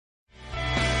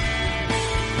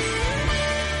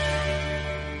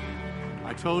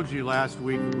told you last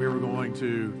week that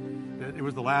that it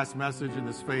was the last message in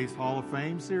this Faith Hall of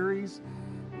Fame series,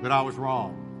 but I was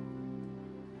wrong.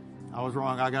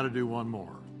 I got to do one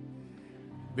more.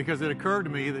 Because it occurred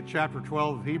to me that chapter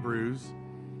 12 of Hebrews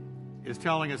is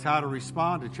telling us how to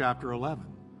respond to chapter 11.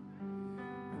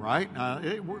 Right?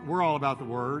 We're all about the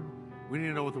Word. We need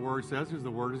to know what the Word says because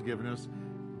the Word is given us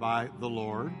by the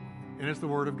Lord, and it's the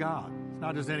Word of God. It's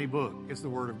not just any book. It's the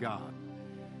Word of God.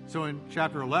 So in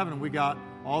chapter 11, we got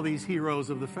all these heroes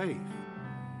of the faith.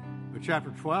 But chapter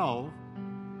 12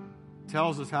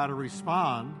 tells us how to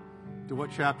respond to what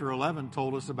chapter 11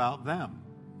 told us about them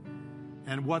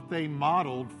and what they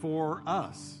modeled for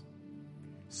us.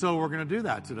 So we're going to do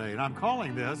that today. And I'm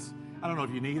calling this, I don't know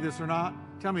if you need this or not.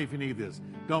 Tell me if you need this.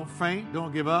 Don't faint,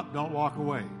 don't give up, don't walk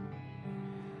away.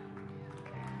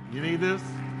 You need this?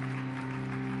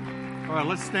 All right,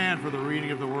 let's stand for the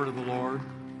reading of the word of the Lord.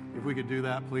 If we could do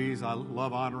that, please. I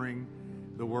love honoring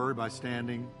the word by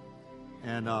standing.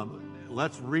 And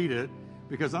let's read it,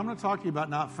 because I'm going to talk to you about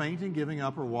not fainting, giving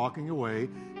up, or walking away,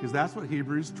 because that's what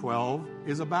Hebrews 12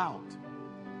 is about.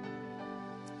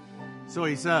 So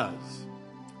he says,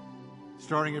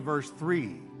 starting at verse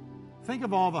 3, think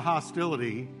of all the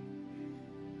hostility.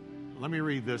 Let me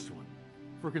read this one.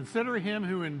 For consider him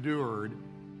who endured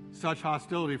such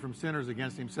hostility from sinners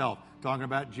against himself. Talking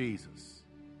about Jesus.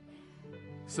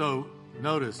 So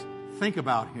notice, think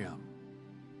about him.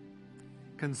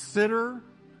 Consider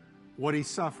what he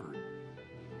suffered,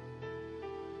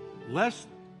 lest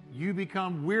you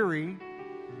become weary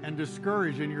and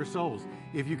discouraged in your souls.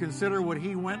 If you consider what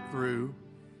he went through,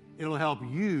 it'll help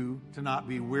you to not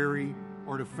be weary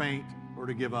or to faint or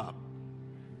to give up.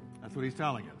 That's what he's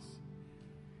telling us.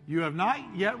 You have not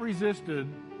yet resisted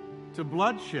to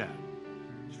bloodshed,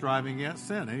 striving against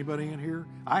sin. Anybody in here?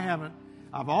 I haven't.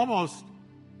 I've almost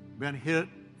been hit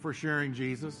for sharing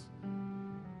Jesus,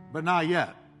 but not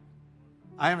yet.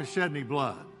 I haven't shed any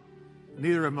blood.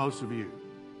 Neither have most of you.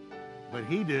 But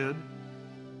he did.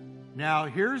 Now,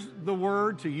 here's the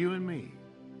word to you and me.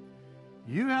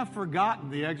 You have forgotten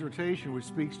the exhortation which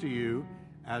speaks to you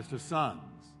as to sons.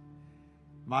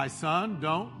 My son,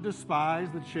 don't despise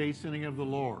the chastening of the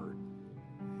Lord,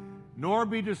 nor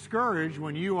be discouraged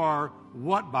when you are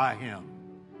what by him.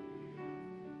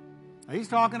 Now, he's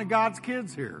talking to God's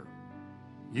kids here.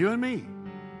 You and me.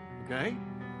 Okay?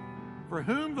 For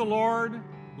whom the Lord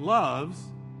loves,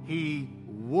 he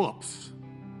whoops.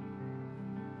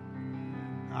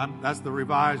 That's the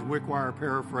Revised Wickwire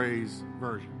paraphrase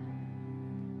version.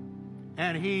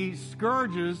 And he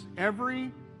scourges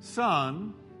every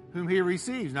son whom he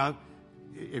receives. Now,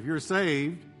 if you're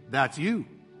saved, that's you.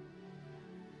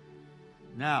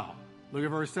 Now, look at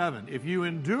verse 7. If you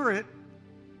endure it,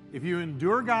 if you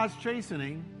endure God's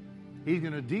chastening, he's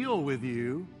going to deal with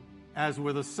you as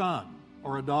with a son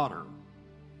or a daughter.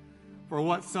 For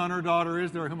what son or daughter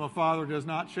is there whom a father does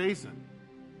not chasten?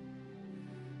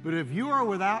 But if you are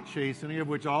without chastening, of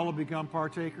which all have become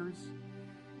partakers,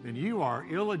 then you are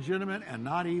illegitimate and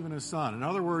not even a son. In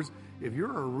other words, if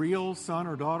you're a real son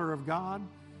or daughter of God,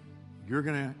 you're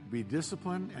going to be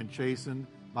disciplined and chastened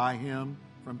by him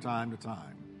from time to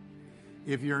time.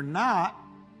 If you're not,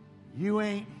 you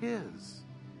ain't his.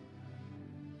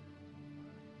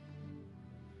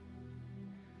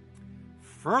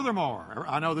 Furthermore,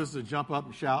 I know this is a jump up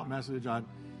and shout message. I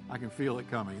can feel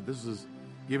it coming. This is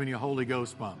giving you Holy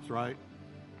Ghost bumps, right?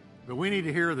 But we need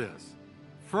to hear this.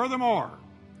 Furthermore,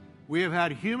 we have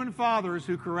had human fathers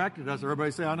who corrected us. Everybody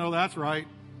say, I know that's right.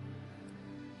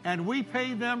 And we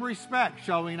paid them respect.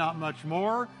 Shall we not much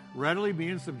more readily be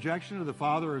in subjection to the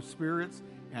Father of spirits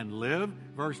and live?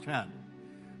 Verse 10.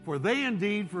 For they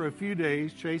indeed for a few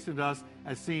days chastened us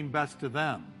as seemed best to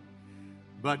them.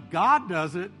 But God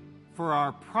does it for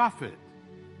our profit,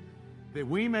 that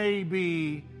we may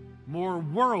be more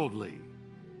worldly.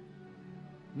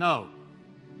 No.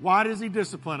 Why does he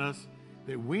discipline us?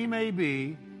 That we may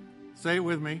be, say it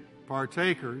with me,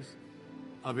 partakers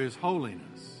of his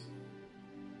holiness.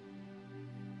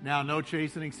 Now, no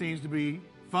chastening seems to be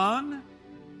fun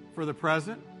for the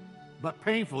present, but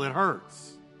painful. It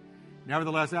hurts.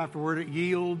 Nevertheless, afterward it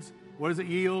yields, what does it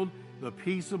yield? The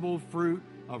peaceable fruit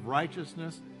of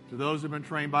righteousness to those who have been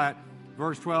trained by it.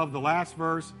 Verse 12, the last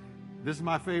verse, this is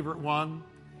my favorite one.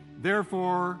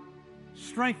 Therefore,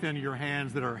 strengthen your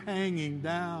hands that are hanging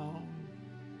down.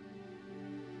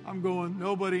 I'm going,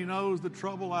 nobody knows the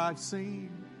trouble I've seen.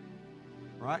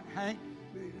 Right?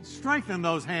 Strengthen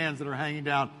those hands that are hanging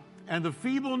down and the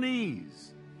feeble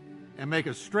knees, and make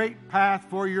a straight path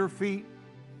for your feet.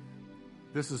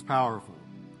 This is powerful.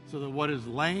 So that what is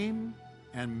lame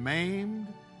and maimed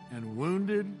and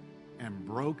wounded and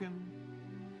broken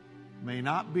may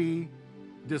not be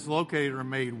dislocated or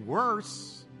made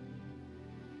worse,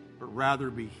 but rather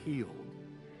be healed.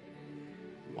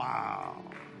 Wow.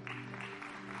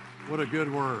 What a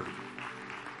good word.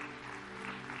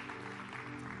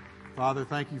 Father,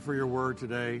 thank you for your word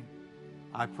today.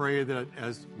 I pray that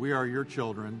as we are your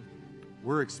children,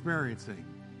 we're experiencing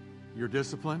your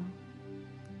discipline,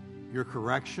 your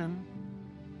correction.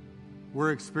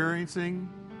 We're experiencing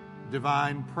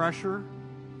divine pressure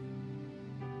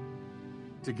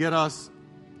to get us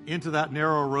into that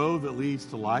narrow road that leads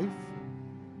to life.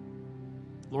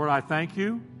 Lord, I thank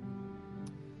you.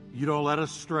 You don't let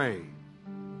us stray.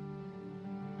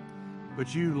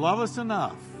 But you love us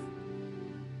enough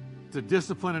to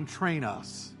discipline and train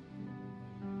us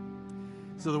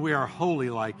so that we are holy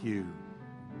like you.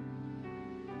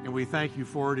 And we thank you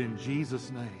for it in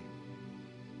Jesus' name.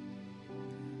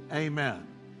 Amen.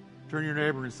 Turn to your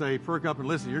neighbor and say, perk up and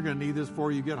listen. You're going to need this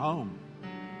before you get home.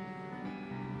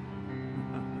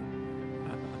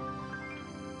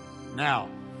 Now,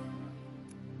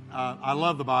 I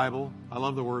love the Bible. I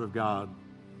love the Word of God.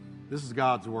 This is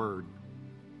God's Word.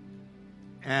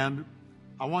 And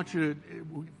I want you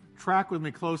to track with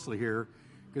me closely here,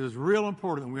 because it's real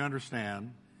important that we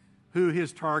understand who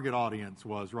his target audience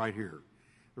was right here.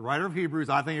 The writer of Hebrews,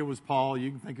 I think it was Paul.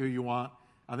 You can think who you want.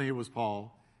 I think it was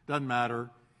Paul. Doesn't matter.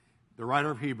 The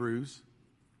writer of Hebrews,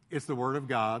 it's the Word of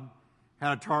God,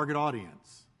 had a target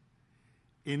audience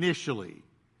initially.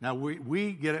 Now,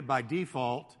 we get it by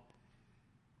default,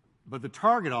 but the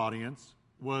target audience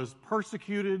was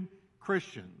persecuted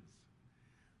Christians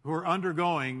who are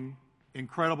undergoing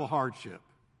incredible hardship.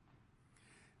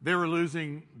 They were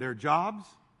losing their jobs,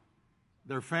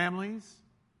 their families,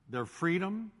 their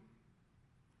freedom.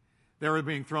 They were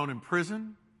being thrown in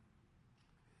prison.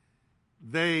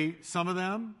 Some of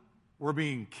them were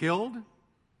being killed.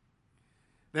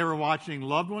 They were watching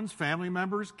loved ones, family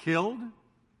members killed.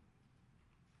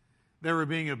 They were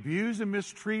being abused and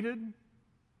mistreated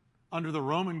under the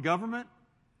Roman government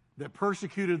that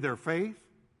persecuted their faith.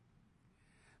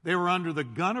 They were under the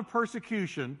gun of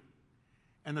persecution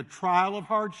and the trial of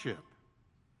hardship.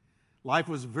 Life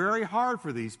was very hard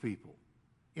for these people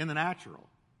in the natural.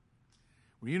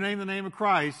 When you name the name of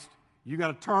Christ, you got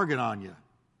a target on you.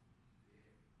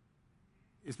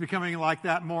 It's becoming like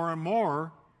that more and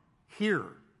more here.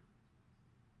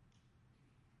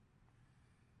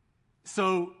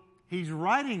 So he's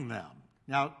writing them.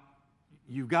 Now,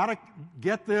 you've got to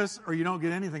get this or you don't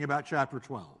get anything about chapter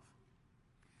 12.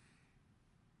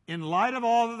 In light of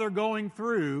all that they're going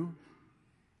through,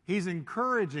 he's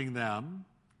encouraging them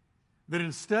that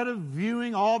instead of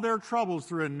viewing all their troubles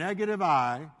through a negative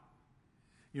eye,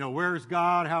 where's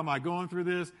God? How am I going through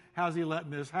this? How's he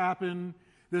letting this happen?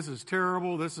 This is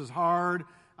terrible. This is hard.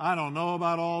 I don't know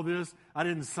about all this. I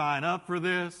didn't sign up for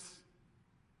this.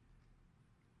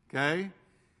 Okay?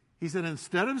 He said,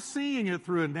 instead of seeing it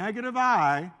through a negative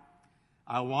eye,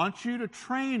 I want you to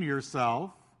train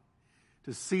yourself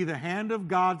to see the hand of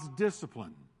God's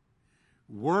discipline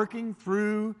working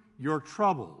through your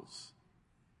troubles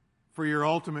for your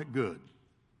ultimate good.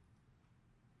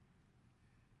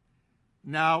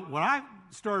 Now, when I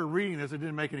started reading this, it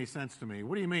didn't make any sense to me.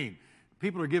 What do you mean?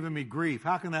 People are giving me grief.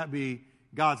 How can that be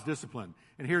God's discipline?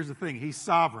 And here's the thing. He's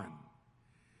sovereign.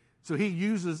 So he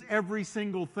uses every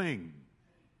single thing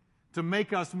to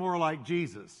make us more like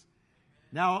Jesus.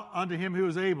 Now unto him who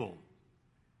is able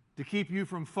to keep you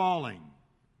from falling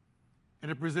and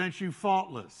to present you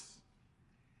faultless,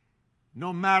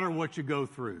 no matter what you go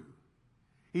through.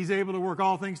 He's able to work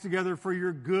all things together for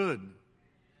your good.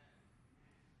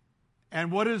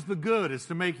 And what is the good? It's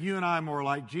to make you and I more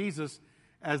like Jesus,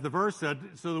 as the verse said,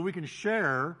 so that we can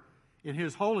share in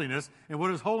his holiness. And what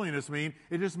does holiness mean?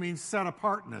 It just means set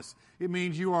apartness. It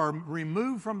means you are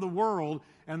removed from the world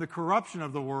and the corruption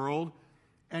of the world,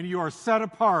 and you are set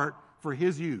apart for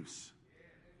his use.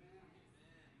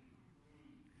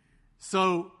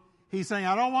 So he's saying,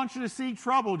 I don't want you to see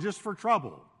trouble just for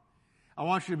trouble. I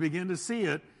want you to begin to see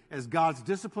it as God's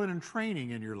discipline and training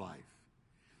in your life.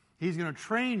 He's going to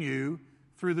train you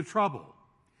through the trouble.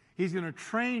 He's going to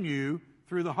train you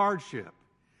through the hardship.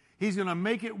 He's going to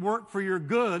make it work for your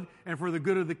good and for the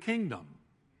good of the kingdom.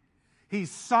 He's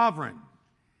sovereign.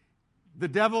 The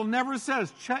devil never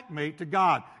says checkmate to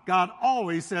God. God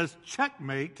always says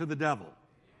checkmate to the devil.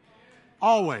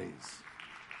 Always.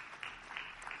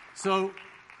 So,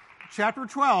 chapter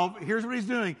 12, here's what he's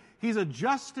doing. He's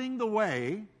adjusting the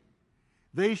way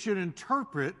they should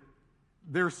interpret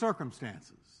their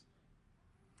circumstances.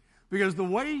 Because the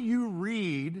way you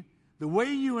read, the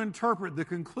way you interpret, the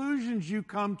conclusions you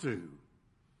come to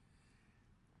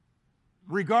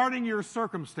regarding your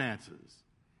circumstances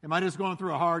Am I just going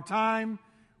through a hard time?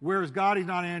 Where is God? He's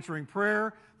not answering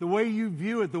prayer. The way you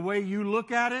view it, the way you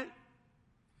look at it.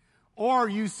 Or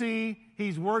you see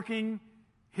He's working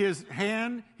His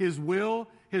hand, His will,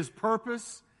 His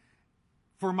purpose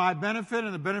for my benefit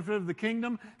and the benefit of the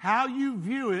kingdom. How you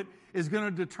view it is going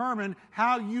to determine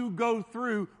how you go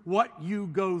through what you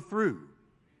go through.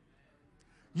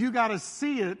 You got to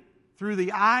see it through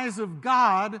the eyes of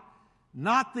God,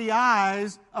 not the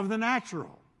eyes of the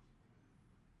natural.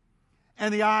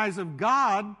 And the eyes of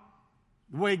God,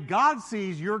 the way God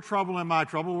sees your trouble and my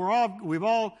trouble, we've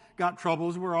all got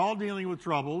troubles. We're all dealing with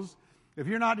troubles. If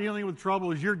you're not dealing with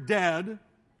troubles, you're dead.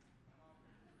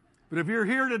 But if you're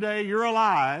here today, you're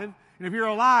alive. And if you're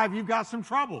alive, you've got some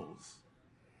troubles.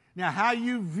 Now, how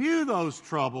you view those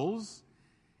troubles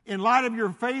in light of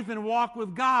your faith and walk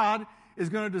with God is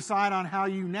going to decide on how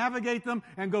you navigate them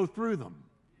and go through them.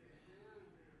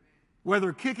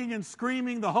 Whether kicking and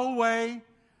screaming the whole way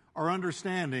or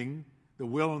understanding the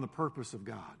will and the purpose of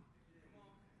God.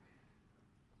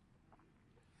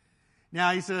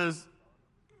 Now, he says,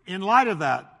 in light of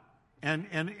that, and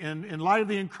in light of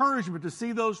the encouragement to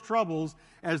see those troubles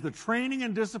as the training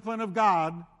and discipline of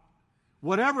God,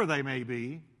 whatever they may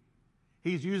be,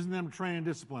 He's using them to train and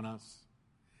discipline us.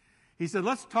 He said,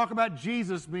 let's talk about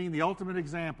Jesus being the ultimate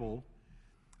example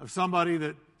of somebody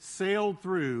that sailed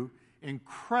through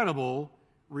incredible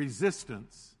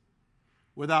resistance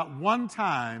without one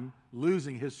time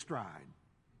losing his stride.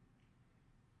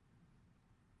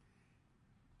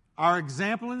 Our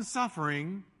example in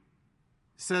suffering,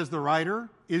 says the writer,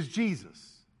 is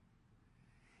Jesus.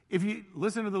 If you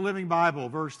listen to the Living Bible,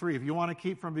 verse 3, if you want to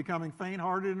keep from becoming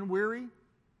faint-hearted and weary,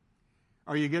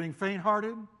 are you getting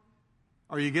faint-hearted?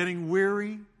 Are you getting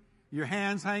weary? Your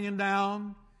hands hanging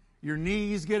down? Your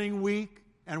knees getting weak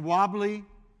and wobbly?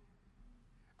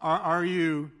 Are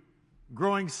you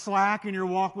growing slack in your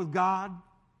walk with God?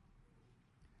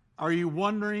 Are you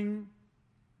wondering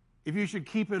if you should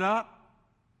keep it up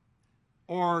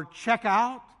or check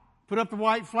out, put up the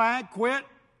white flag, quit,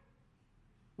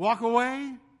 walk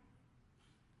away?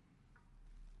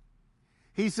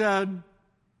 He said,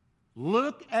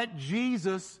 look at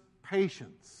Jesus'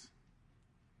 patience.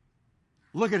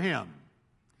 Look at Him.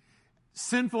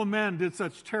 Sinful men did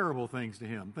such terrible things to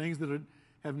Him, things that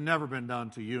have never been done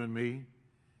to you and me.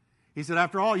 He said,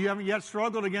 after all, you haven't yet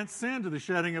struggled against sin to the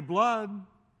shedding of blood.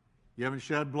 You haven't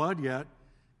shed blood yet.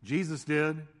 Jesus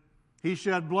did. He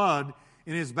shed blood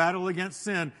in His battle against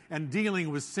sin and dealing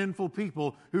with sinful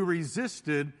people who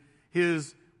resisted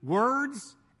His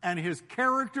words and His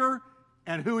character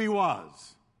and who He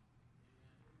was.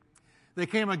 They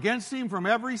came against Him from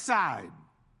every side.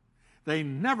 They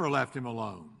never left Him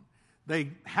alone.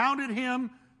 They hounded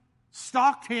Him,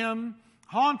 stalked Him,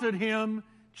 haunted Him,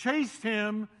 chased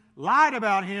Him, lied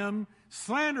about Him,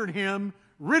 slandered Him,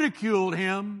 ridiculed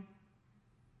Him,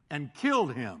 and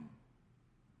killed Him.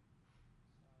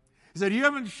 He said, you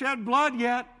haven't shed blood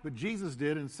yet, but Jesus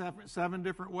did in seven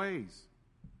different ways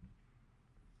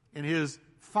in His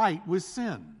fight with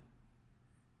sin.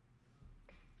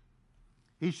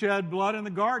 He shed blood in the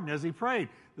garden as He prayed.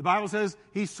 The Bible says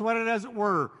He sweated, as it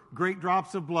were, great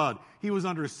drops of blood. He was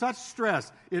under such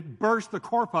stress, it burst the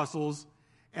corpuscles,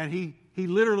 and he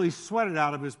literally sweated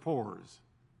out of His pores.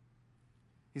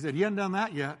 He said, you haven't done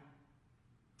that yet.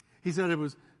 He said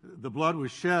the blood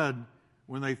was shed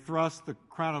when they thrust the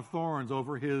crown of thorns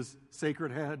over His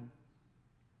sacred head.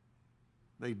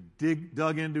 They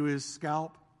dug into His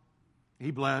scalp.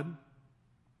 He bled.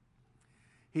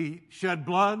 He shed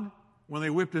blood when they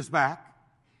whipped His back.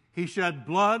 He shed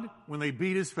blood when they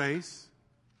beat His face.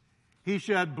 He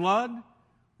shed blood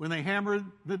when they hammered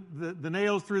the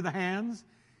nails through the hands.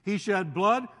 He shed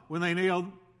blood when they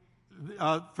nailed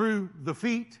through the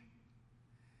feet.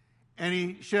 And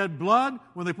He shed blood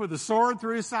when they put the sword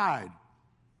through His side.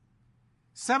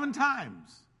 7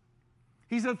 times.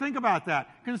 He said, think about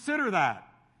that. Consider that.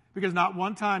 Because not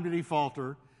one time did He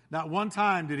falter. Not one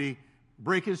time did He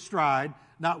break His stride.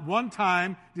 Not one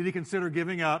time did He consider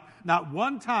giving up. Not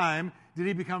one time did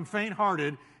He become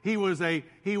faint-hearted. He was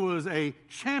a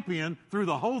champion through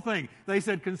the whole thing. They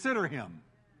said, consider Him.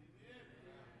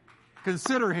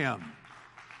 Consider Him.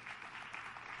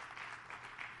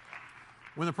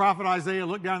 When the prophet Isaiah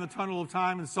looked down the tunnel of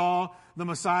time and saw the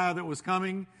Messiah that was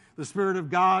coming, the Spirit of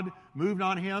God moved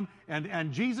on Him,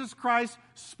 and Jesus Christ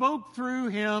spoke through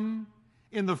Him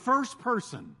in the first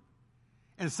person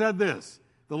and said this,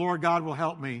 the Lord God will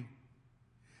help me.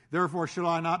 Therefore shall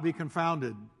I not be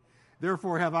confounded.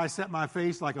 Therefore have I set my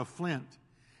face like a flint,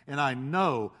 and I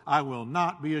know I will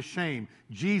not be ashamed.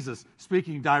 Jesus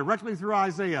speaking directly through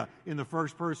Isaiah in the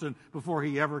first person before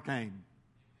He ever came.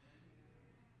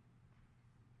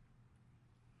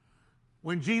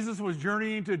 When Jesus was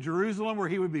journeying to Jerusalem where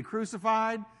he would be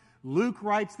crucified, Luke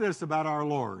writes this about our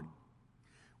Lord.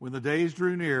 When the days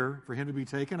drew near for him to be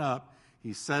taken up,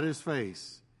 he set his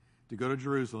face to go to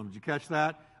Jerusalem. Did you catch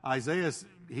that?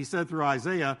 He said through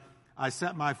Isaiah, I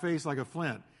set my face like a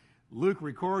flint. Luke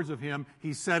records of him,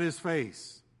 he set his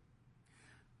face.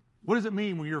 What does it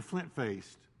mean when you're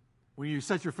flint-faced? When you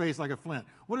set your face like a flint?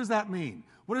 What does that mean?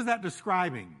 What is that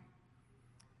describing?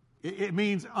 It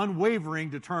means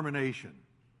unwavering determination.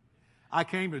 I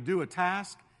came to do a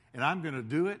task, and I'm going to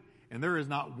do it, and there is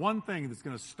not one thing that's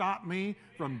going to stop me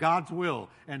from God's will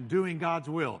and doing God's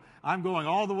will. I'm going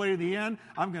all the way to the end.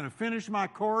 I'm going to finish my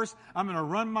course. I'm going to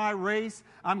run my race.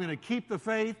 I'm going to keep the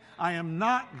faith. I am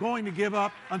not going to give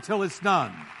up until it's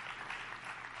done.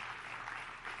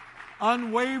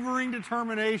 Unwavering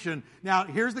determination. Now,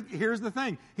 here's the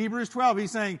thing. Hebrews 12,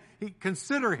 he's saying,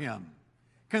 consider him.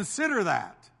 Consider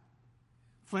that.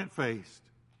 Flint-faced.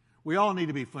 We all need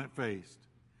to be flint-faced.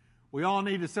 We all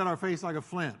need to set our face like a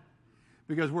flint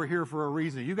because we're here for a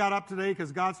reason. You got up today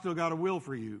because God's still got a will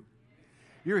for you.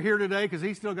 You're here today because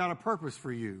he's still got a purpose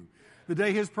for you. The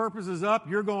day his purpose is up,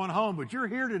 you're going home, but you're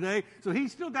here today, so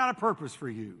he's still got a purpose for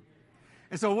you.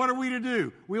 And so what are we to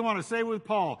do? We want to say with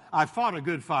Paul, I fought a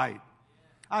good fight.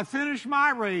 I finished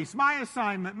my race, my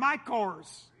assignment, my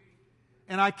course,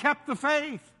 and I kept the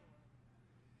faith.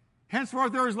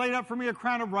 Henceforth there is laid up for me a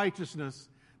crown of righteousness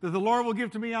that the Lord will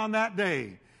give to me on that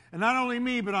day. And not only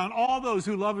me, but on all those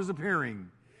who love his appearing.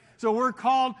 So we're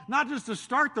called not just to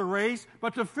start the race,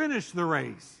 but to finish the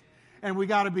race. And we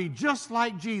got to be just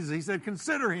like Jesus. He said,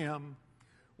 consider him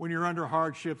when you're under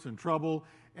hardships and trouble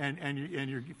and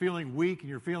you're feeling weak and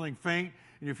you're feeling faint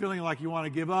and you're feeling like you want to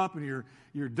give up and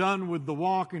you're done with the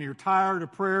walk and you're tired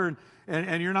of prayer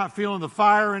and you're not feeling the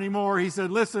fire anymore. He said,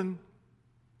 listen.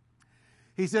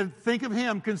 He said, think of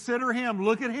him, consider him,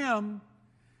 look at him,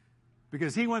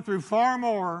 because he went through far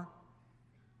more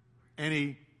and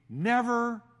he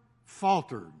never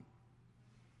faltered.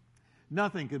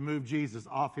 Nothing could move Jesus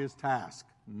off his task.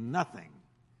 Nothing.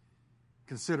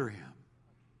 Consider him.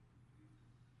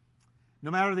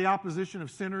 No matter the opposition of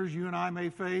sinners you and I may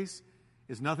face,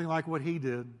 it's nothing like what he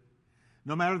did.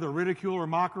 No matter the ridicule or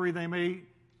mockery they may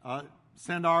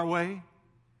send our way,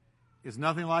 it's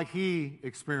nothing like he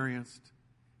experienced.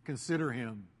 Consider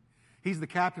him. He's the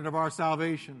captain of our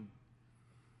salvation.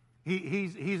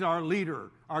 He's our leader,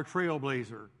 our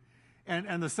trailblazer.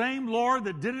 And the same Lord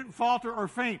that didn't falter or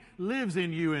faint lives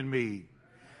in you and me.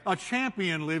 A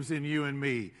champion lives in you and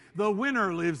me. The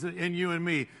winner lives in you and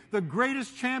me. The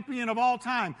greatest champion of all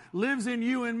time lives in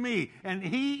you and me. And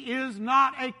he is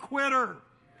not a quitter.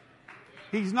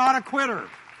 He's not a quitter.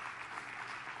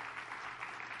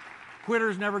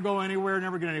 Quitters never go anywhere,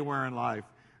 never get anywhere in life.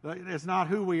 It's not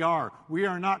who we are. We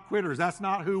are not quitters. That's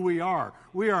not who we are.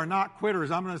 We are not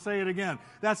quitters. I'm going to say it again.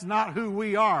 That's not who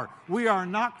we are. We are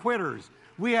not quitters.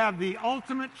 We have the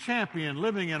ultimate champion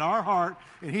living in our heart,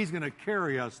 and he's going to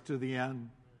carry us to the end.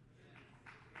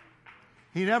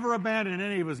 He never abandoned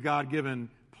any of his God-given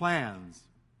plans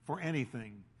for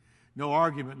anything. No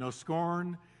argument, no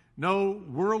scorn, no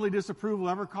worldly disapproval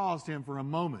ever caused him for a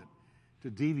moment to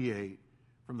deviate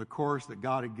from the course that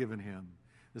God had given him.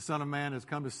 The Son of Man has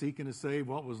come to seek and to save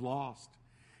what was lost.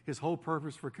 His whole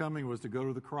purpose for coming was to go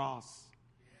to the cross.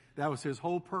 That was his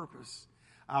whole purpose.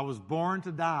 I was born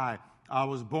to die. I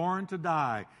was born to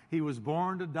die. He was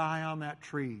born to die on that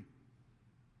tree.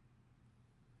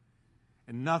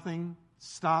 And nothing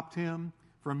stopped him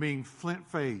from being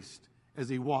flint-faced as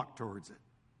he walked towards it.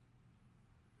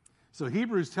 So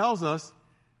Hebrews tells us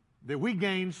that we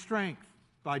gain strength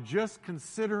by just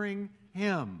considering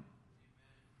him.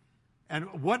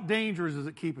 And what dangers does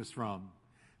it keep us from?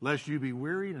 Lest you be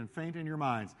wearied and faint in your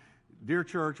minds. Dear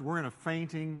church, we're in a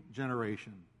fainting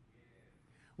generation.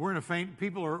 We're in a faint.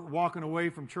 People are walking away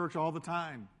from church all the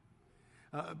time.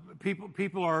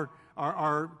 People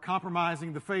are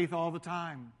compromising the faith all the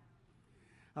time.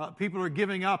 People are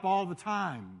giving up all the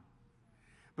time.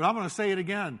 But I'm going to say it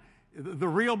again. The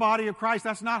real body of Christ,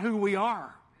 that's not who we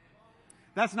are.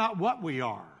 That's not what we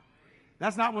are.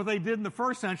 That's not what they did in the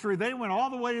first century. They went all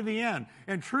the way to the end.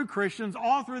 And true Christians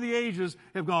all through the ages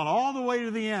have gone all the way to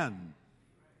the end.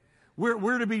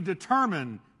 We're to be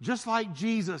determined, just like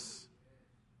Jesus.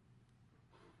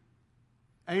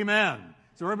 Amen.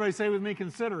 So everybody say with me,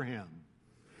 consider him.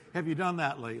 Have you done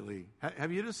that lately?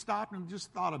 Have you just stopped and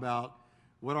just thought about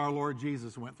what our Lord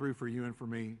Jesus went through for you and for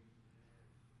me?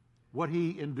 What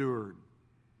he endured.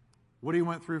 What he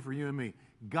went through for you and me.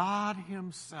 God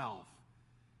himself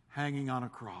hanging on a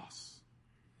cross,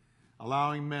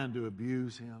 allowing men to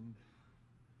abuse him,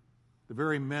 the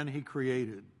very men he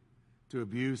created to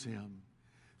abuse him,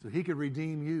 so he could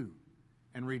redeem you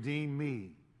and redeem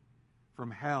me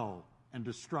from hell and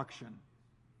destruction.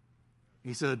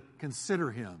 He said,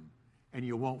 consider him and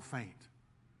you won't faint.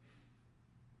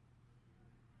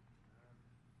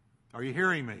 Are you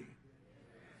hearing me?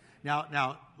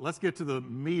 Now, let's get to the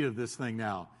meat of this thing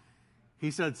now.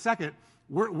 He said, second,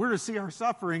 we're to see our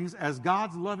sufferings as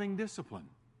God's loving discipline.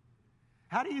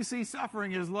 How do you see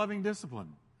suffering as loving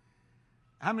discipline?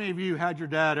 How many of you had your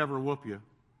dad ever whoop you?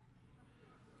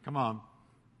 Come on.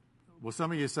 Well,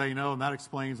 some of you say no, and that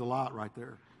explains a lot right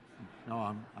there. No,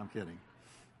 I'm kidding.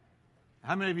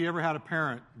 How many of you ever had a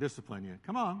parent discipline you?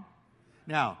 Come on.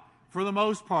 Now, for the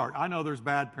most part, I know there's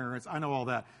bad parents, I know all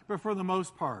that, but for the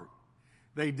most part,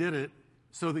 they did it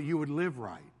so that you would live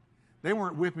right. They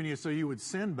weren't whipping you so you would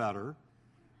sin better.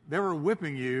 They were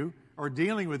whipping you or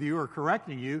dealing with you or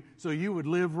correcting you so you would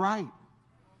live right.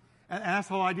 And that's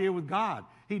the whole idea with God.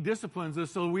 He disciplines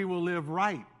us so we will live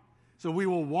right, so we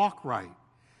will walk right.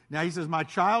 Now he says, my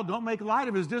child, don't make light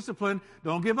of his discipline.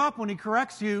 Don't give up when he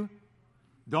corrects you.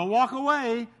 Don't walk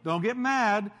away. Don't get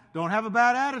mad. Don't have a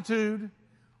bad attitude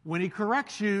when he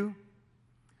corrects you.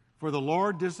 For the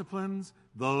Lord disciplines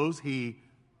those he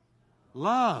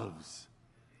loves.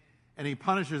 And he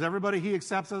punishes everybody he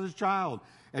accepts as his child.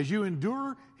 As you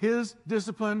endure his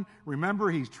discipline,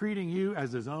 remember he's treating you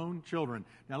as his own children.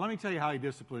 Now let me tell you how he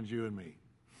disciplines you and me.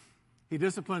 He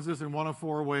disciplines us in one of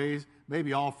four ways,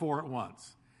 maybe all four at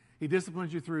once. He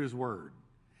disciplines you through his word.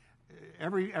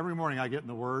 Every morning I get in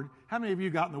the word. How many of you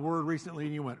got in the word recently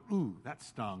and you went, ooh, that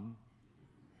stung?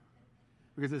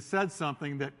 Because it said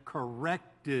something that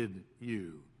corrected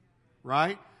you,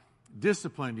 right?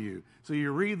 Disciplined you. So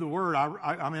you read the word.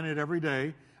 I'm in it every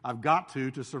day. I've got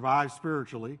to survive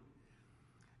spiritually.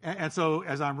 And so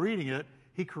as I'm reading it,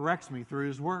 he corrects me through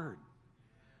his word.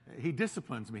 He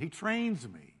disciplines me. He trains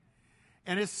me.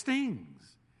 And it stings.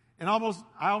 And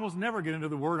I almost never get into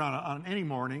the word on any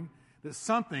morning that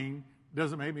something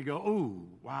doesn't make me go, ooh,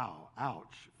 wow,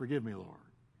 ouch, forgive me, Lord.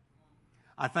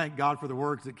 I thank God for the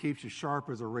word because it keeps you sharp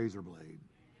as a razor blade.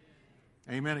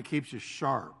 Amen. It keeps you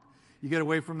sharp. You get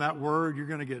away from that word, you're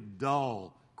going to get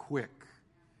dull quick.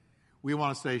 We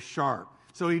want to stay sharp.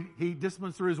 So he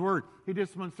disciplines through his word. He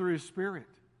disciplines through his spirit.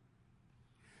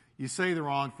 You say the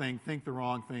wrong thing, think the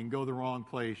wrong thing, go the wrong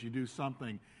place, you do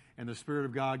something, and the Spirit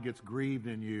of God gets grieved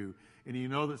in you, and you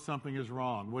know that something is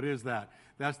wrong. What is that?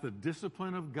 That's the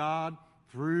discipline of God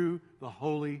through the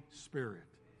Holy Spirit.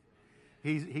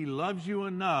 He loves you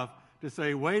enough to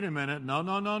say, wait a minute,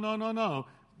 no.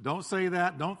 Don't say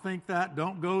that, don't think that,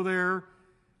 don't go there.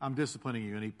 I'm disciplining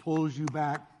you. And he pulls you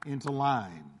back into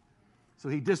line. So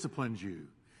he disciplines you.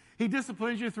 He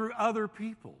disciplines you through other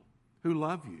people who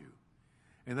love you.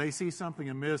 And they see something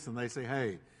amiss and they say,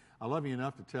 hey, I love you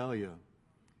enough to tell you,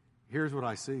 here's what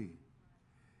I see.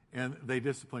 And they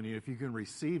discipline you. If you can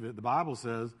receive it, the Bible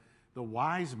says the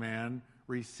wise man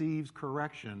receives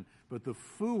correction, but the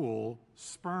fool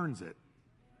spurns it.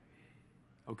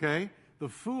 Okay? The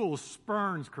fool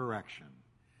spurns correction,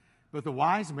 but the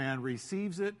wise man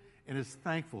receives it and is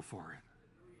thankful for it.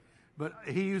 But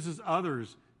he uses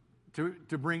others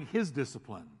to bring his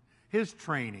discipline, his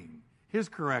training, his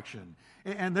correction.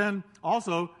 And then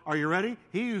also, are you ready?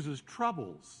 He uses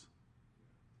troubles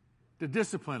to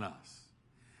discipline us.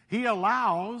 He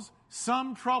allows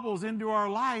some troubles into our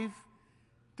life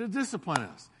to discipline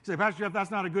us. You say, Pastor Jeff,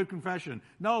 that's not a good confession.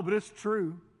 No, but it's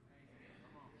true.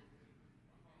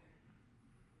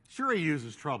 Sure, he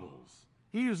uses troubles.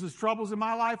 He uses troubles in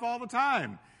my life all the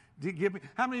time.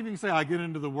 How many of you can say, I get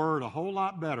into the Word a whole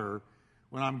lot better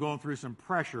when I'm going through some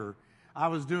pressure? I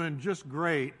was doing just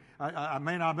great. I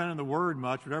may not have been in the Word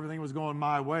much, but everything was going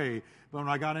my way. But when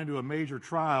I got into a major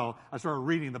trial, I started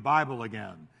reading the Bible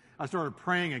again. I started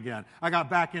praying again. I got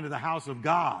back into the house of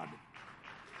God.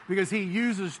 Because he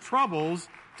uses troubles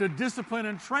to discipline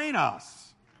and train us.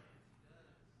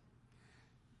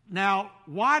 Now,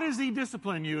 why does he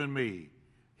discipline you and me?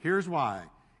 Here's why.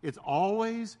 It's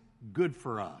always good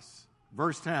for us.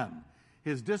 Verse 10.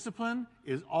 His discipline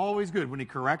is always good. When he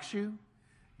corrects you,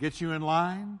 gets you in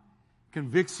line,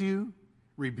 convicts you,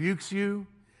 rebukes you,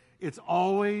 it's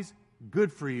always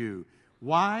good for you.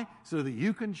 Why? So that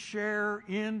you can share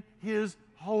in his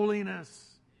holiness.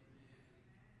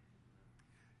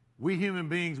 We human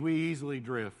beings, we easily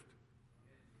drift.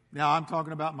 Now, I'm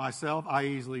talking about myself. I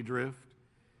easily drift.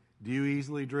 Do you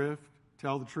easily drift?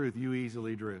 Tell the truth. You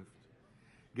easily drift.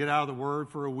 Get out of the Word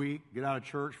for a week. Get out of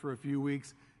church for a few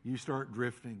weeks. You start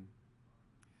drifting.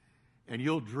 And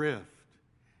you'll drift.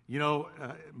 You know,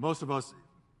 most of us,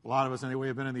 a lot of us anyway,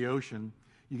 have been in the ocean.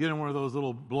 You get in one of those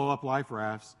little blow-up life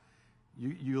rafts.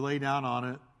 You lay down on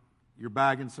it. You're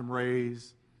bagging some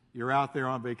rays. You're out there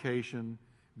on vacation,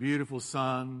 beautiful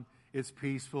sun, it's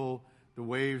peaceful, the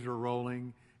waves are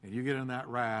rolling, and you get in that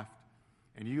raft,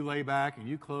 and you lay back and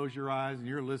you close your eyes and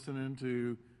you're listening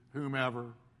to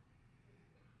whomever.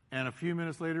 And a few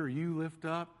minutes later, you lift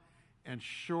up and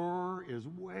shore is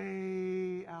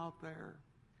way out there.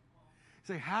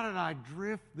 You say, how did I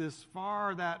drift this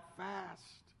far that fast?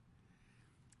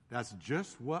 That's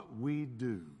just what we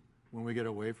do when we get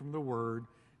away from the Word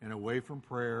and away from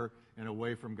prayer and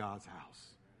away from God's house.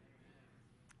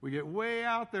 We get way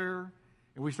out there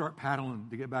and we start paddling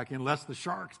to get back in, lest the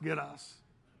sharks get us.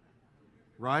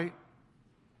 Right?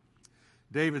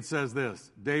 David says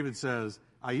this. David says,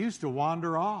 I used to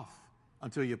wander off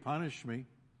until you punished me.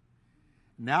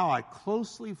 Now I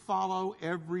closely follow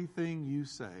everything you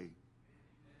say.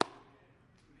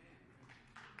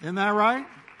 Isn't that right?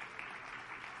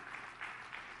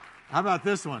 How about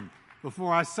this one?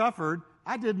 Before I suffered,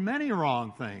 I did many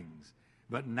wrong things.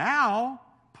 But now,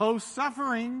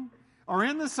 post-suffering, or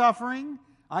in the suffering,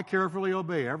 I carefully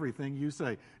obey everything you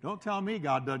say. Don't tell me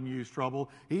God doesn't use trouble.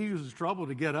 He uses trouble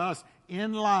to get us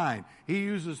in line. He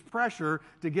uses pressure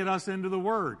to get us into the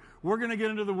Word. We're going to get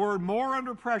into the Word more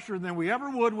under pressure than we ever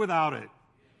would without it.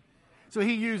 So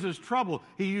He uses trouble.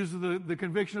 He uses the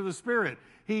conviction of the Spirit.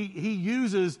 He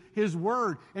uses His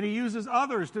Word, and He uses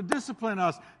others to discipline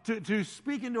us, to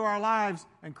speak into our lives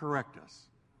and correct us.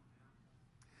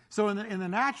 So in the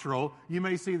natural, you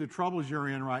may see the troubles you're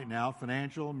in right now,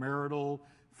 financial, marital,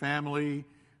 family,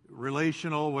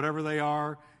 relational, whatever they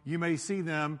are. You may see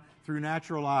them through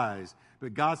natural eyes.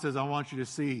 But God says, I want you to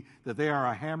see that they are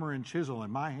a hammer and chisel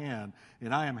in my hand,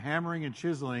 and I am hammering and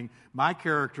chiseling my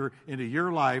character into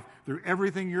your life through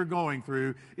everything you're going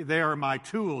through. They are my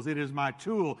tools. It is my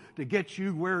tool to get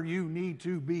you where you need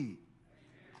to be.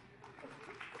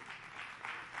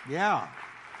 Yeah.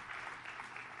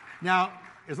 Now,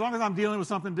 as long as I'm dealing with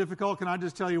something difficult, can I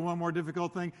just tell you one more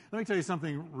difficult thing? Let me tell you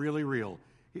something really real.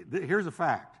 Here's a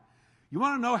fact. You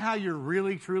want to know how you're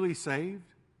really, truly saved?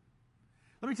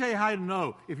 Let me tell you how to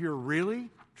know if you're really,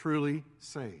 truly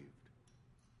saved.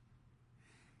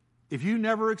 If you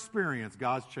never experience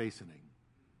God's chastening,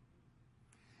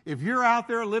 if you're out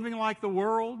there living like the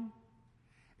world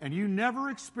and you never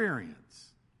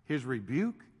experience His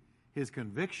rebuke, His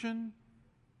conviction,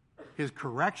 His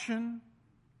correction,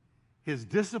 His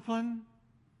discipline,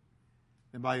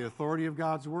 then by the authority of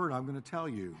God's Word, I'm going to tell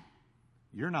you,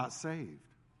 you're not saved.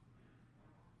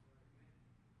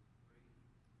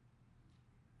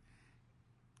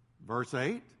 Verse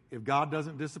 8, if God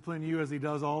doesn't discipline you as He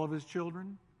does all of His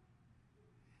children,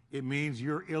 it means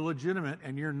you're illegitimate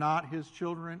and you're not His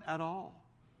children at all.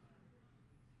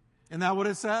 Isn't that what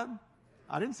it said?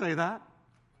 I didn't say that.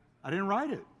 I didn't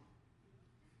write it.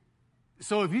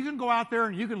 So if you can go out there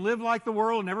and you can live like the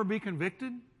world and never be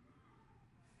convicted,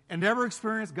 and never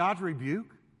experience God's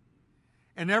rebuke,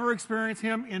 and never experience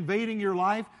Him invading your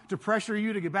life to pressure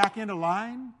you to get back into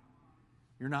line,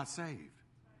 you're not saved.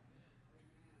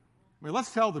 I mean,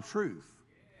 let's tell the truth.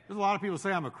 There's a lot of people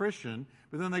say, I'm a Christian,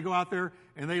 but then they go out there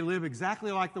and they live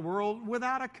exactly like the world,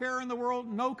 without a care in the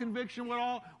world, no conviction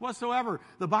whatsoever.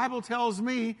 The Bible tells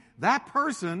me that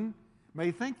person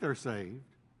may think they're saved,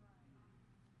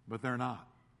 but they're not.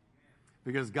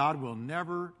 Because God will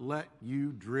never let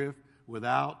you drift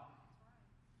without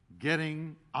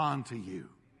getting onto you.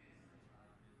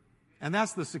 And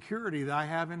that's the security that I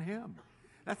have in Him.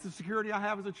 That's the security I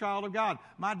have as a child of God.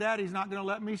 My daddy's not going to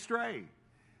let me stray.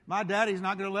 My daddy's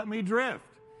not going to let me drift.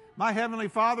 My Heavenly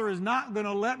Father is not going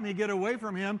to let me get away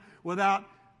from Him without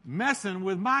messing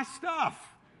with my stuff.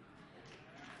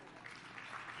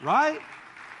 Right?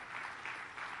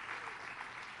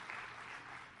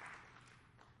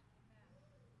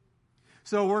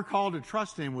 So we're called to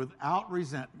trust Him without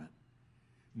resentment.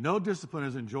 No discipline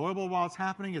is enjoyable while it's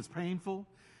happening. It's painful.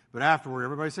 But afterward,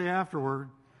 everybody say afterward.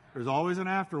 There's always an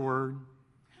afterward.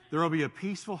 There will be a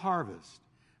peaceful harvest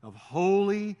of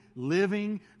holy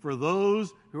living for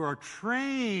those who are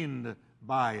trained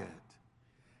by it.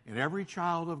 And every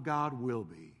child of God will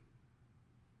be.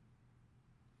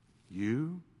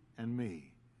 You and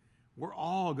me. We're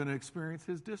all going to experience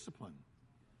His discipline,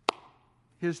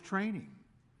 His training.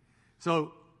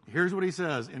 So here's what He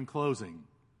says in closing.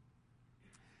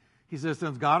 He says,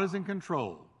 since God is in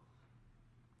control,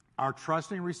 our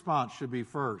trusting response should be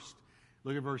first.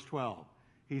 Look at verse 12.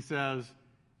 He says,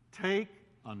 take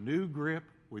a new grip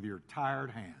with your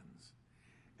tired hands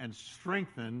and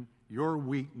strengthen your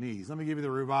weak knees. Let me give you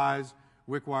the Revised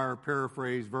Wickwire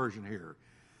paraphrase version here.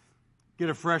 Get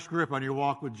a fresh grip on your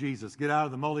walk with Jesus. Get out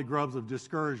of the moldy grubs of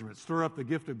discouragement. Stir up the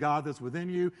gift of God that's within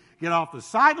you. Get off the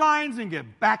sidelines and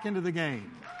get back into the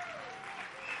game.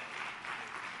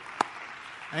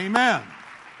 Amen.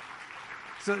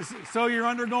 So you're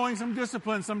undergoing some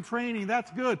discipline, some training.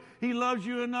 That's good. He loves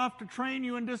you enough to train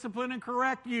you and discipline and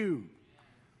correct you.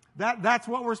 That's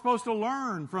what we're supposed to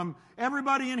learn from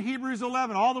everybody in Hebrews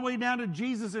 11, all the way down to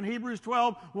Jesus in Hebrews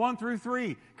 12, 1 through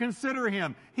 3. Consider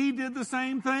him. He did the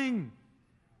same thing.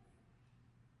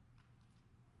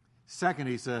 Second,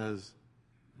 he says,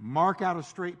 mark out a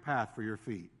straight path for your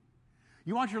feet.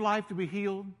 You want your life to be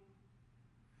healed?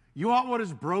 You want what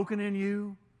is broken in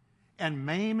you and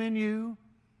maim in you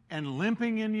and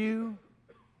limping in you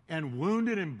and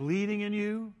wounded and bleeding in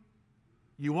you?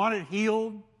 You want it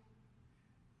healed?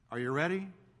 Are you ready?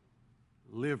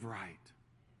 Live right.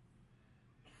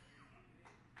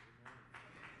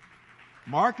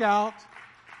 Mark out,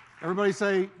 everybody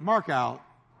say, mark out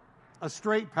a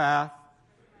straight path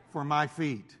for my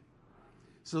feet,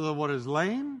 so that what is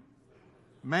lame,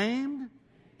 maimed,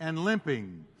 and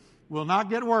limping will not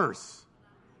get worse,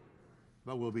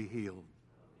 but will be healed.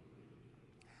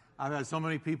 I've had so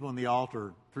many people in the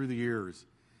altar through the years,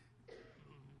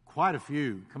 quite a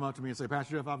few, come up to me and say,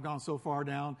 Pastor Jeff, I've gone so far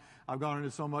down. I've gone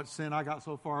into so much sin. I got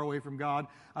so far away from God.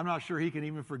 I'm not sure he can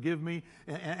even forgive me.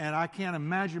 And I can't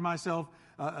imagine myself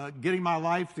getting my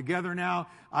life together now.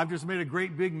 I've just made a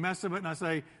great big mess of it. And I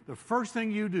say, the first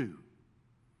thing you do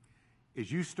is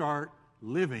you start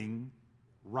living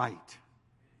right.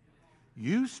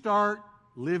 You start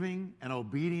living an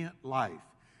obedient life.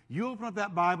 You open up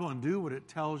that Bible and do what it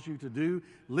tells you to do.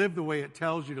 Live the way it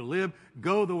tells you to live.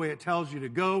 Go the way it tells you to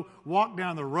go. Walk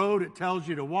down the road it tells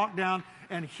you to walk down.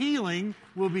 And healing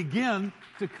will begin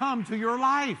to come to your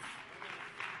life.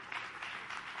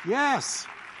 Yes.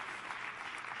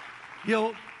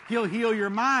 He'll heal your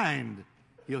mind.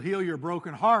 He'll heal your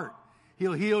broken heart.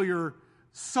 He'll heal your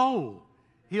soul.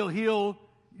 He'll heal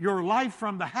your life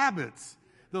from the habits.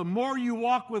 The more you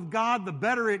walk with God, the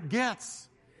better it gets.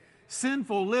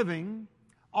 Sinful living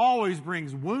always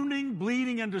brings wounding,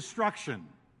 bleeding, and destruction.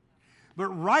 But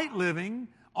right living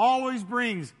always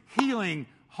brings healing,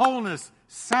 wholeness,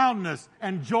 soundness,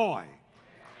 and joy.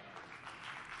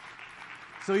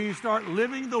 So you start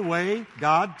living the way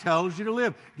God tells you to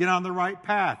live. Get on the right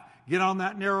path. Get on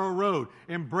that narrow road.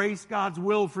 Embrace God's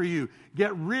will for you.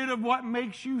 Get rid of what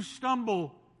makes you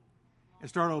stumble and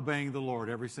start obeying the Lord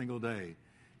every single day.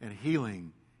 And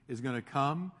healing is going to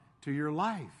come to your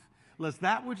life. Lest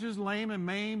that which is lame and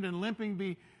maimed and limping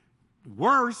be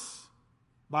worse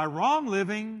by wrong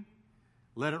living,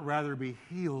 let it rather be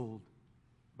healed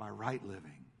by right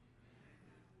living.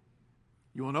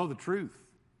 You will know the truth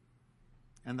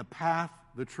and the path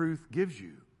the truth gives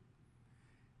you,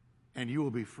 and you will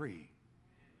be free.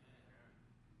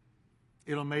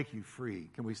 It'll make you free.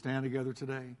 Can we stand together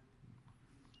today?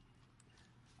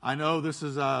 I know this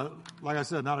is, like I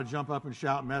said, not a jump up and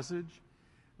shout message.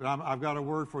 But I've got a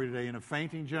word for you today. In a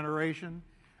fainting generation,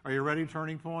 are you ready,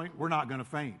 Turning Point? We're not going to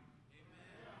faint.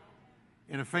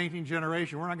 In a fainting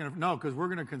generation, we're not going to, no, because we're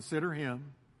going to consider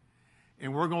him,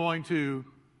 and we're going to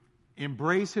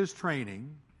embrace his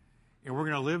training, and we're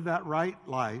going to live that right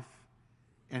life,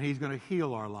 and he's going to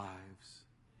heal our lives.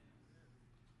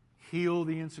 Heal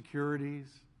the insecurities.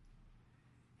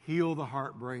 Heal the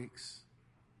heartbreaks.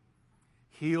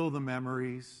 Heal the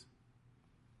memories.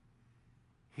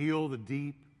 Heal the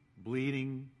deep,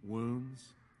 bleeding wounds.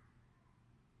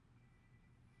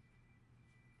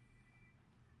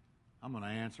 I'm going to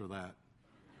answer that.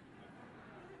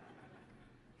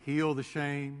 Heal the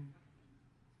shame.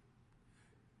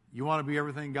 You want to be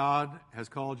everything God has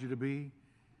called you to be?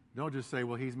 Don't just say,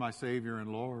 well, he's my Savior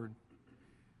and Lord,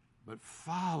 but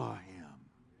follow him.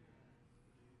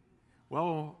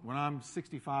 Well, when I'm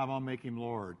 65, I'll make him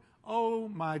Lord. Oh,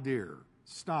 my dear,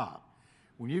 stop.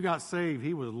 When you got saved,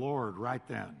 he was Lord right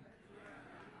then.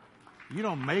 You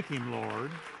don't make him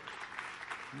Lord.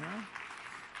 Yeah?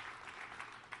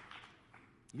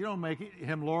 You don't make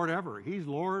him Lord ever. He's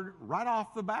Lord right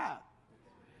off the bat.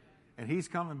 And he's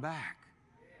coming back.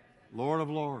 Lord of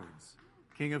Lords,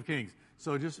 King of Kings.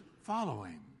 So just follow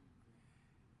him.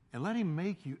 And let him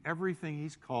make you everything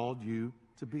he's called you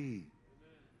to be.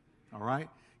 All right?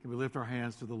 Can we lift our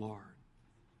hands to the Lord?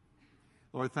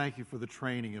 Lord, thank you for the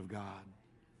training of God.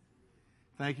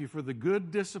 Thank you for the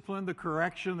good discipline, the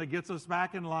correction that gets us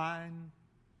back in line.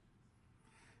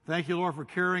 Thank you, Lord, for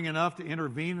caring enough to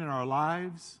intervene in our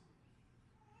lives,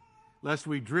 lest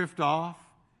we drift off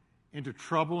into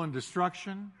trouble and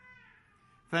destruction.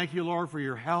 Thank you, Lord, for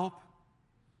your help.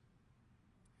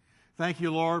 Thank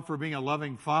you, Lord, for being a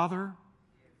loving Father.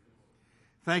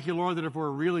 Thank you, Lord, that if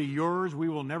we're really yours, we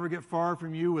will never get far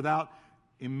from you without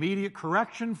immediate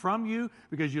correction from you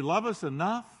because you love us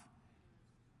enough.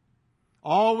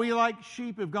 All we like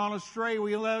sheep have gone astray.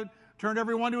 We led turned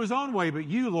everyone to his own way, but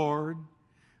you, Lord,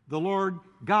 the Lord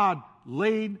God,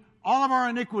 laid all of our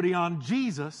iniquity on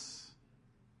Jesus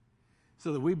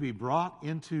so that we'd be brought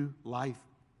into life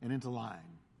and into line.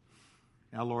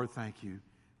 Now, Lord, thank you.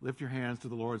 Lift your hands to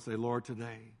the Lord and say, Lord,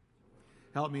 today,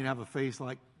 help me to have a face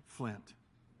like flint,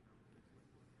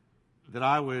 that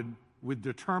I would, with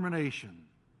determination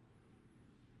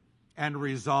and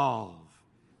resolve,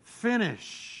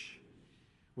 finish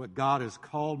what God has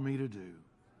called me to do.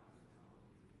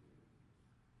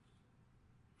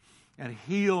 And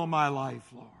heal my life,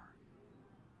 Lord,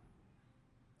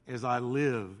 as I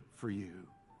live for you.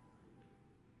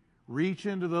 Reach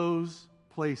into those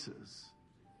places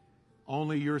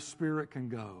only your Spirit can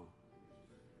go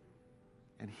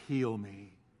and heal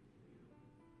me.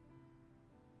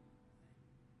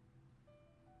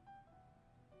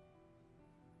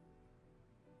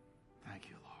 Thank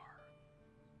you, Lord.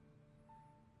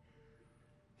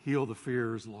 Heal the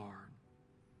fears, Lord.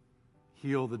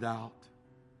 Heal the doubt.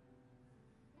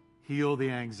 Heal the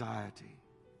anxiety.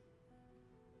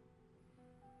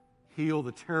 Heal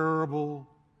the terrible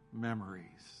memories.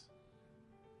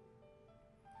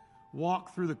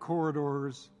 Walk through the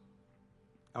corridors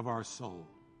of our soul.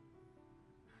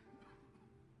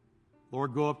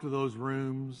 Lord, go up to those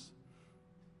rooms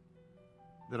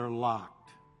that are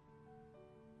locked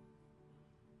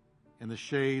and the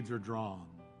shades are drawn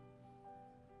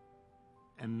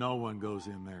and no one goes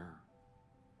in there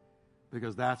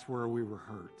because that's where we were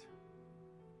hurt.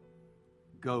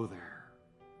 Go there.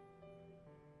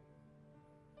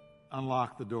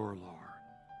 Unlock the door, Lord.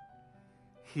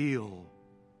 Heal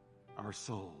our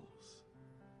souls.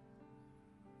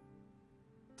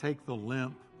 Take the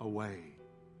limp away.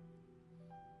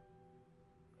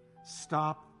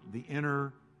 Stop the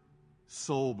inner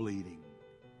soul bleeding.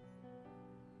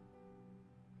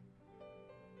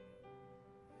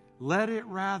 Let it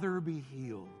rather be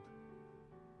healed.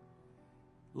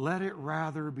 Let it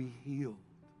rather be healed.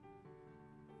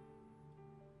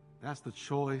 That's the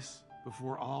choice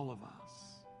before all of us.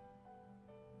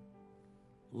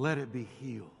 Let it be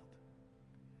healed.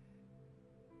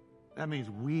 That means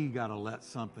we got to let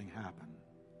something happen.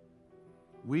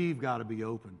 We've got to be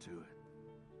open to it.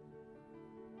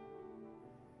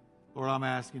 Lord, I'm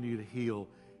asking you to heal,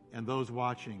 and those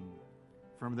watching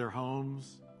from their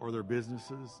homes or their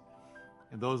businesses,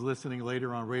 and those listening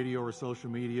later on radio or social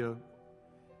media,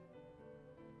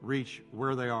 reach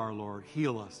where they are, Lord.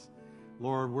 Heal us.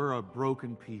 Lord, we're a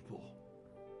broken people.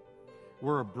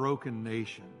 We're a broken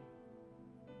nation.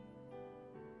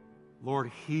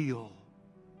 Lord, heal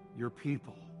your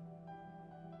people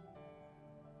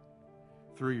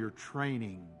through your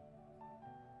training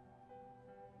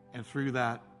and through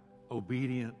that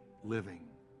obedient living.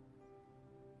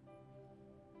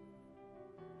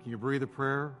 Can you breathe a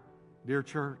prayer, dear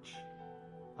church?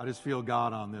 I just feel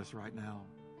God on this right now.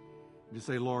 Just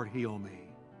say, Lord, heal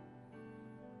me.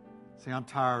 Say, I'm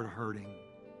tired of hurting.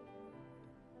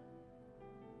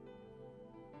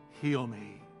 Heal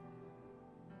me.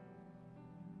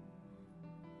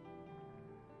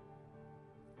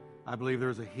 I believe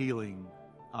there's a healing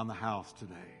on the house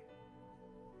today.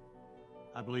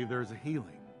 I believe there's a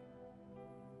healing.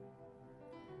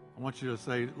 I want you to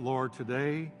say, Lord,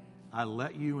 today I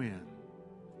let you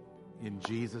in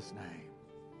Jesus' name.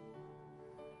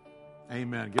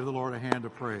 Amen. Give the Lord a hand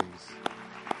of praise.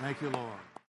 Thank you, Lord.